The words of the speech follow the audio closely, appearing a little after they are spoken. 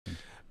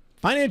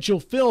Financial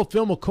Phil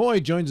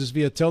McCoy joins us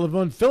via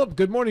telephone. Philip,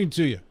 good morning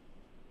to you.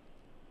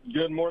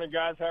 Good morning,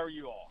 guys. How are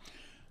you all?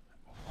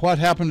 What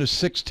happened to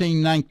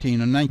 16-19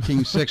 and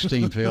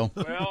 19-16, Phil?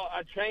 Well,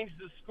 I changed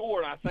the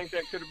score, and I think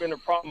that could have been a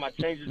problem. I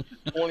changed it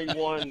to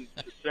 21-17.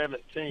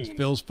 It's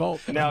Phil's fault.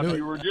 Now, if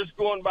you were just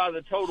going by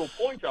the total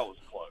points, I was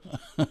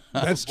close.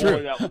 That's Boy,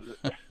 true. that was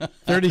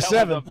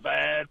 37. That was a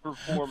bad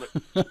performance.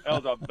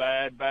 That was a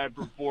bad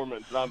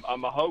performance.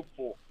 I'm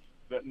hopeful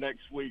that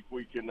next week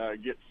we can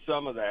get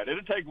some of that.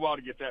 It'll take a while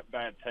to get that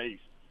bad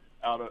taste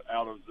out of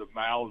the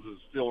mouths of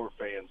Steeler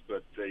fans,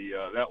 but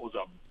that was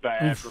a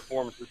bad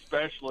performance,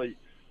 especially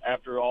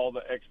after all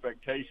the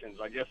expectations.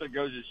 I guess it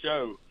goes to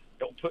show,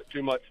 don't put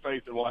too much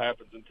faith in what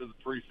happens into the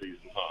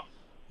preseason,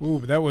 huh? Ooh,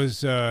 that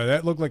was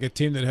that looked like a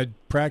team that had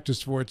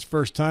practiced for its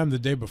first time the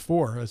day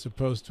before, as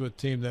opposed to a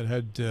team that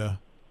had been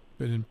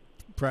in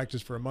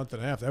practice for a month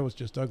and a half. That was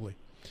just ugly.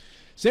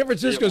 San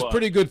Francisco's a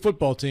pretty good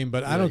football team,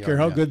 but I don't care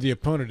how good the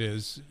opponent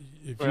is.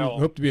 If you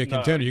hope to be a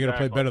contender, you're going to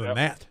play better than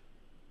that.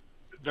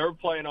 They're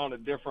playing on a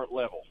different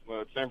level.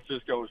 San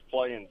Francisco was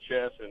playing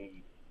chess,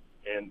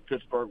 and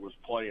Pittsburgh was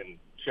playing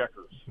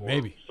checkers, or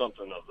maybe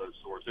something of those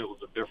sorts. It was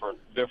a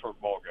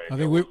different ball game. I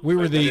think we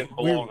were the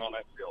on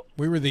that field.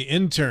 We were the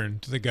intern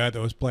to the guy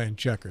that was playing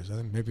checkers. I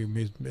think maybe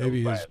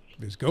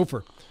his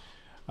gopher.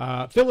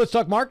 Phil, let's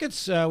talk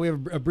markets. We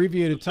have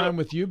abbreviated time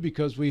with you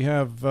because we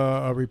have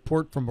a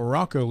report from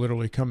Morocco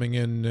literally coming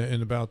in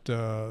about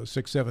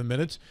 6-7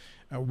 minutes.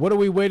 What are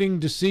we waiting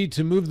to see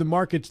to move the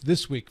markets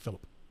this week,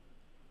 Philip?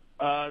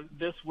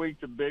 This week,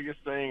 the biggest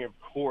thing, of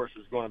course,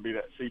 is going to be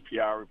that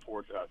CPI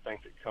report that I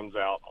think that comes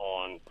out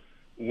on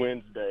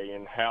Wednesday,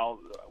 and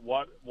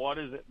what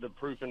is it, the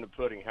proof in the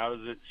pudding? How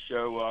does it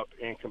show up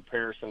in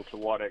comparison to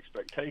what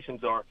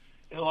expectations are?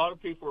 And a lot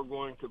of people are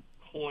going to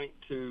point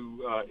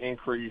to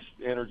increased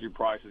energy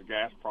prices,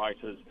 gas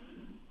prices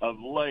of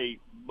late,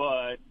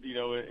 but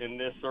in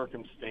this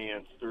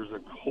circumstance, there's a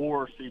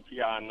core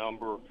CPI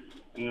number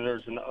and then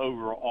there's an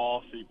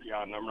overall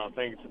CPI number. And I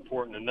think it's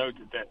important to note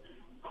that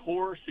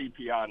core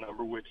CPI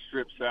number, which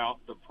strips out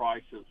the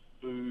price of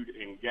food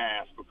and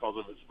gas because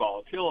of its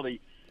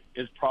volatility,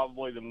 is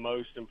probably the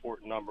most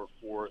important number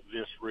for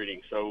this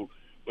reading. So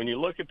when you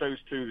look at those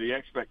two, the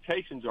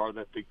expectations are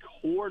that the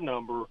core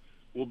number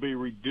will be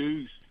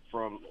reduced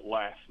from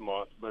last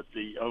month, but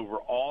the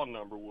overall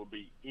number will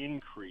be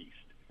increased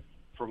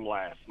from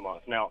last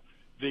month. Now,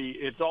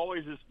 it's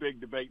always this big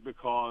debate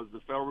because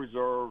the Federal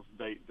Reserve,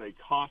 they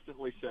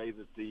constantly say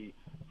that the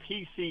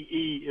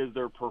PCE is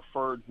their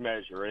preferred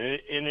measure,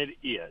 and it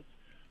is.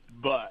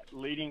 But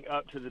leading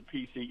up to the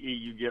PCE,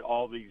 you get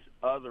all these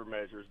other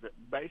measures that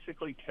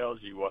basically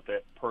tells you what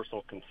that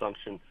personal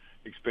consumption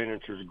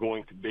expenditure is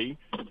going to be.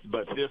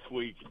 But this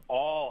week,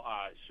 all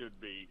eyes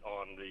should be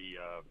on the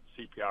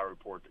CPI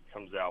report that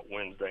comes out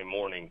Wednesday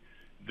morning.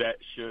 That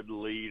should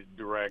lead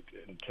direct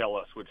and tell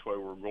us which way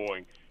we're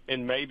going,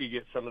 and maybe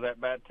get some of that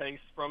bad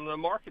taste from the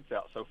markets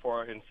out so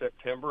far in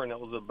September. And it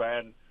was a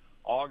bad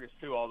August,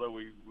 too, although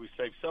we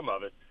saved some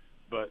of it.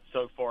 But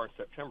so far in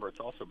September, it's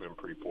also been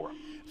pretty poor.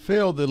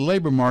 Phil, the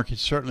labor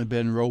market's certainly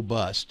been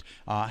robust.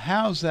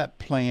 How's that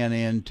playing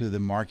into the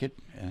market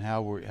and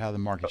how the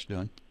market's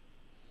doing?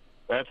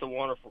 That's a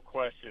wonderful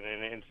question,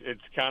 and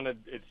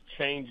it's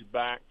changed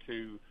back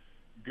to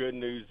good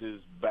news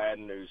is bad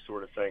news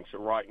sort of thing. So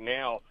right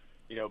now,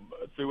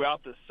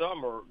 throughout the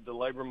summer, the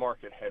labor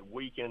market had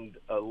weakened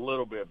a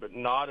little bit, but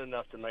not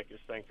enough to make us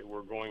think that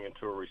we're going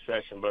into a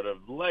recession. But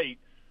of late,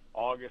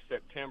 August,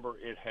 September,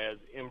 it has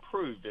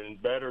improved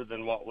and better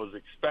than what was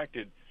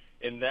expected,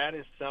 and that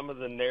is some of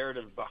the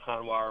narrative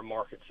behind why our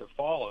markets have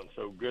fallen.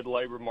 So good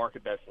labor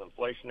market, that's an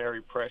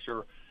inflationary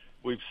pressure.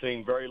 We've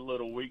seen very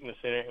little weakness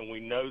in it, and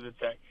we know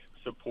that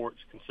supports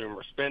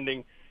consumer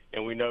spending,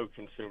 and we know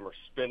consumer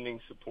spending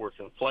supports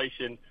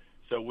inflation.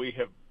 So we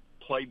have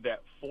played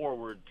that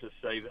forward to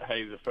say that,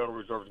 hey, the Federal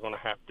Reserve is going to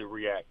have to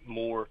react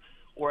more,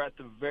 or at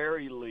the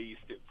very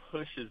least, it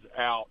pushes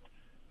out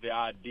the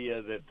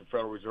idea that the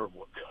Federal Reserve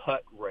will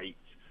cut rates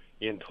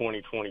in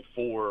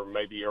 2024 or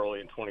maybe early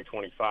in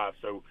 2025.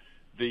 So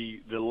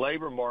the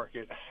labor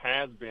market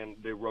has been,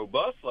 the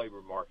robust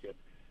labor market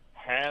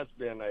has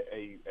been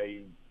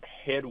a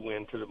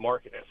headwind to the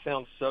market. That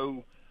sounds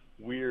so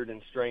weird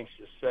and strange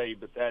to say,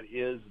 but that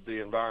is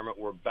the environment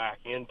we're back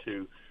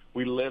into.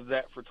 We lived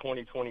that for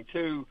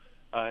 2022.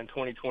 In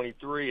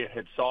 2023, it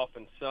had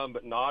softened some,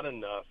 but not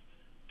enough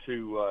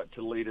to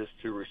lead us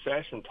to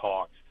recession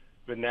talks.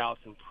 But now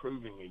it's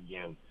improving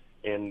again,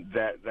 and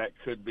that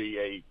could be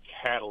a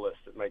catalyst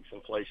that makes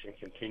inflation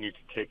continue to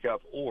tick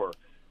up or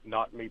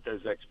not meet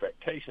those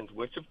expectations,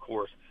 which, of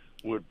course,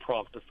 would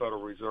prompt the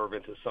Federal Reserve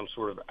into some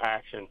sort of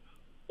action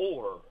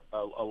or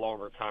a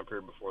longer time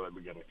period before they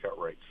begin to cut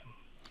rates.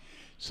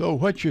 So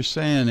what you're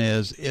saying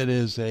is it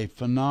is a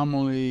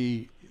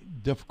phenomenally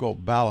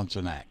difficult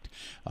balancing act.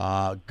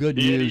 Good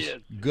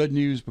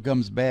news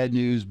becomes bad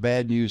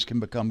news can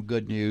become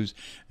good news.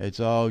 It's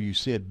all, you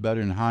see it better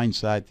in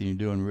hindsight than you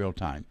do in real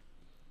time.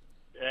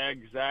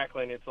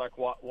 Exactly, and it's like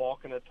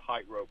walking a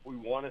tightrope. We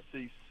want to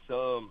see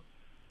some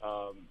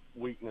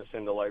weakness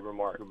in the labor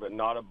market, but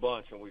not a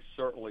bunch, and we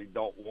certainly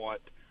don't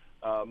want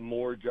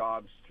more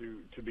jobs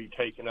to be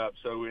taken up.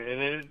 So,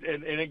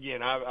 and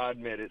again, I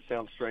admit it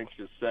sounds strange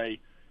to say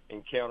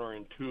and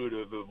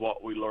counterintuitive of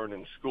what we learn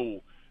in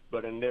school,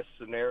 but in this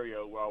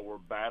scenario, while we're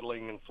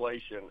battling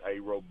inflation, a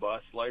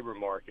robust labor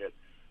market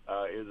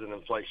is an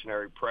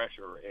inflationary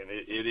pressure, and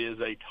it is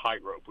a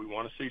tightrope. We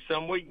want to see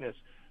some weakness,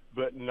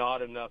 but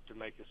not enough to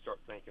make us start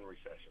thinking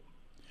recession.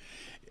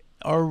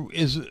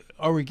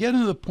 Are we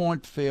getting to the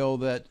point, Phil,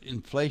 that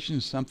inflation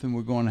is something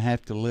we're going to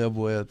have to live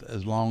with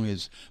as long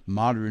as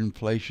moderate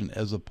inflation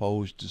as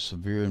opposed to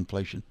severe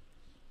inflation?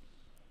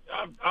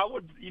 I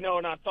would,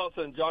 and I thought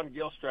so. And John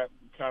Gilstrap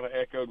kind of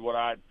echoed what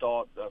I had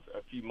thought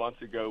a few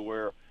months ago,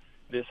 where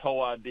this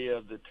whole idea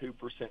of the 2%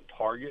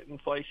 target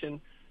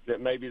inflation,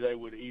 that maybe they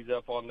would ease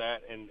up on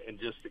that and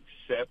just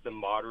accept the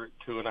moderate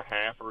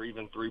 2.5% or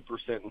even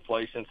 3%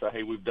 inflation. So,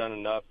 hey, we've done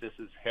enough. This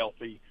is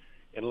healthy.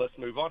 And let's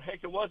move on.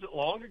 Heck, it wasn't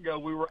long ago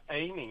we were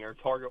aiming. Our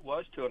target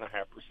was 2.5%,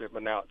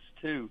 but now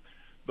it's 2%.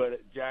 But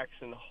at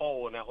Jackson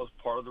Hole, and that was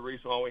part of the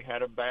reason why we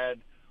had a bad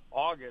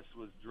August,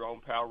 was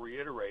Jerome Powell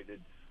reiterated,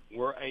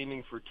 we're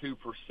aiming for 2%,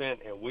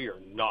 and we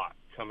are not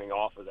coming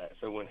off of that.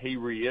 So when he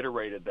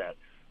reiterated that,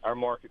 our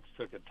markets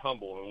took a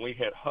tumble, and we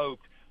had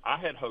hoped, I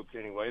had hoped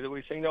anyway, that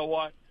we say, you know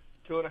what,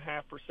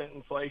 2.5%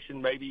 inflation,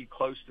 maybe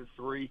close to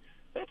 3%,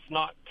 that's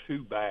not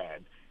too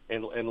bad.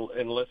 And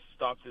let's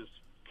stop this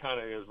kind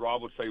of, as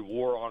Rob would say,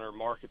 war on our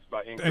markets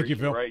by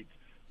increasing rates.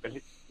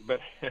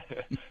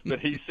 But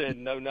he said,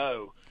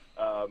 no,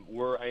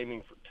 we're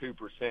aiming for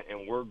 2%,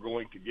 and we're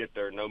going to get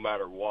there no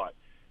matter what.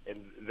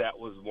 And that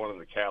was one of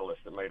the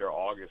catalysts that made our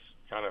August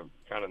kind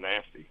of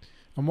nasty.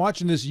 I'm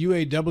watching this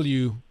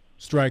UAW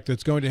strike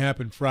that's going to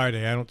happen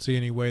Friday. I don't see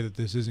any way that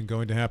this isn't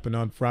going to happen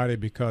on Friday,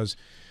 because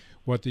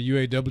what the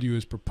UAW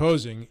is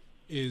proposing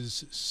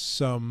is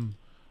some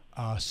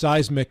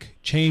seismic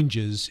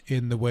changes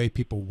in the way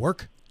people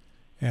work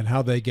and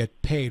how they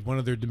get paid. One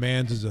of their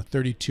demands is a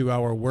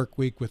 32-hour work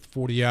week with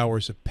 40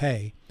 hours of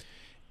pay.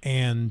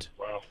 And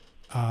wow.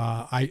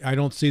 I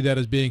don't see that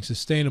as being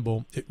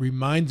sustainable. It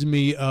reminds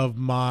me of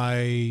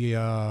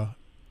my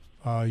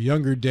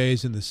younger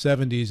days in the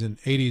 70s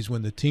and 80s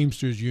when the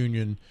Teamsters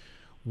Union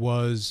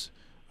was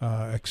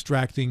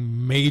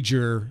extracting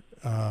major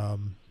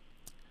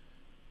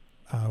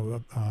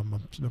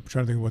I'm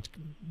trying to think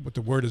what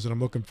the word is that I'm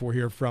looking for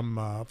here from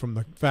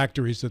the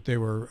factories that they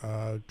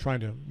were trying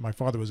to. My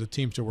father was a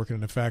Teamster working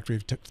in a factory.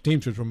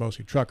 Teamsters were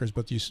mostly truckers,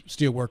 but these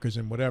steel workers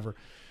and whatever,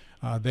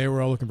 they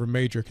were all looking for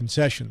major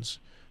concessions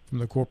from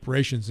the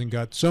corporations, and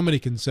got so many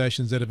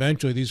concessions that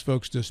eventually these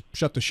folks just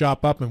shut the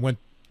shop up and went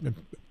and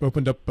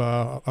opened up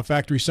a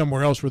factory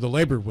somewhere else where the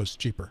labor was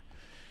cheaper.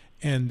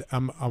 And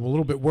I'm a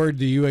little bit worried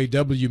the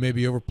UAW may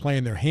be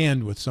overplaying their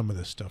hand with some of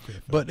this stuff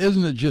here. But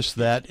isn't it just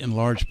that, in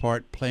large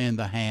part, playing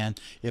the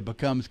hand? It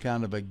becomes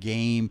kind of a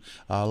game,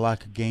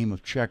 like a game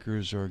of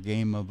checkers or a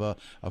game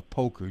of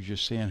poker,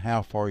 just seeing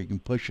how far you can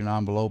push an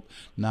envelope,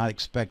 not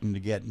expecting to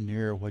get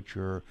near what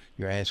you're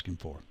asking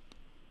for.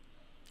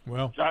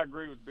 Well, I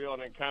agree with Bill,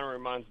 and it kind of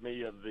reminds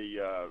me of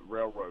the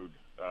railroad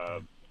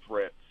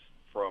threats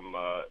from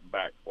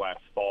back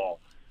last fall,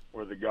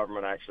 where the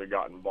government actually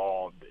got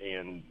involved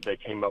and they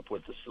came up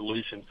with a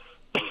solution.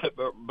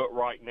 but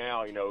right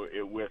now,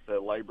 with the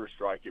labor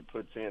strike, it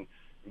puts in,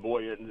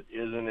 boy,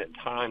 isn't it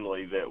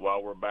timely that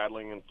while we're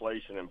battling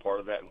inflation, and part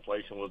of that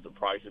inflation was the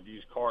price of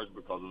used cars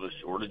because of the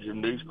shortage of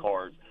new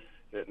cars,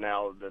 that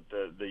now that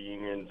the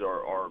unions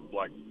are,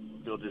 like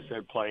Bill just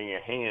said, playing a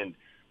hand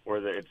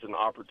where it's an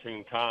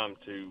opportune time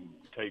to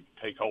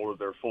take hold of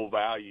their full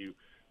value.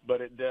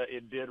 But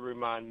it did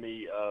remind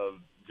me of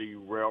the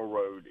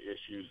railroad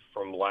issues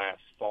from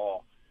last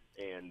fall,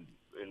 and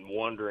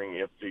wondering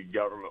if the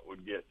government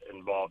would get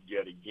involved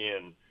yet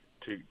again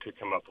to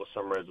come up with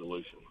some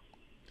resolution.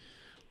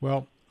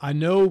 Well, I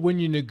know when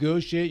you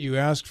negotiate, you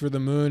ask for the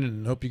moon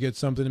and hope you get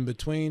something in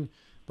between.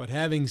 But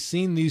having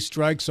seen these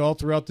strikes all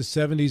throughout the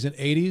 70s and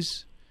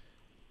 80s,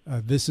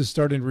 this is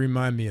starting to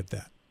remind me of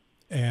that.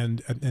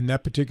 And in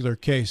that particular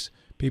case,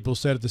 people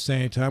said at the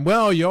same time,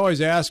 well, you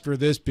always ask for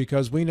this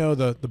because we know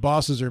the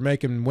bosses are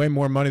making way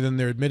more money than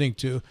they're admitting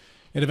to.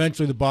 And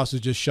eventually the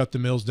bosses just shut the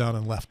mills down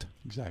and left.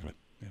 Exactly.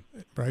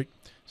 Yeah. Right?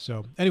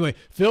 So anyway,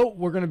 Phil,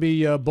 we're going to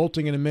be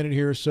bolting in a minute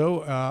here or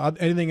so.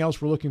 Anything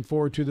else we're looking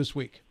forward to this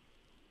week?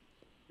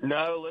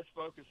 No, let's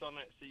focus on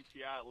that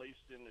CPI, at least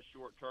in the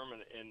short term,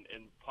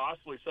 and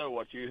possibly so,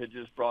 what you had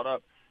just brought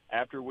up.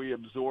 After we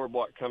absorb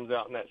what comes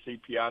out in that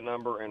CPI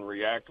number and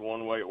react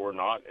one way or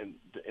not,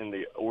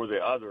 or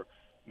the other,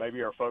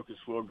 maybe our focus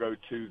will go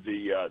to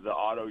the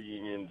auto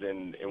unions,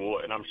 and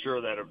I'm sure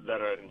that'll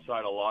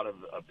incite a lot of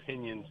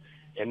opinions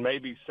and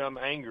maybe some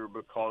anger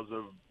because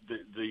of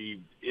the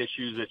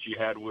issues that you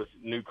had with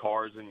new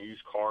cars and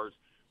used cars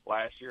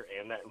last year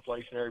and that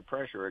inflationary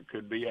pressure. It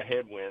could be a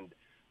headwind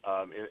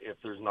if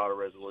there's not a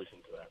resolution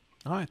to that.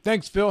 All right.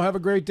 Thanks, Phil. Have a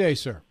great day,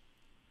 sir.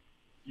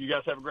 You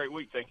guys have a great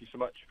week. Thank you so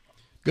much.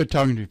 Good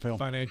talking to you, Phil.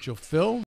 Financial Phil.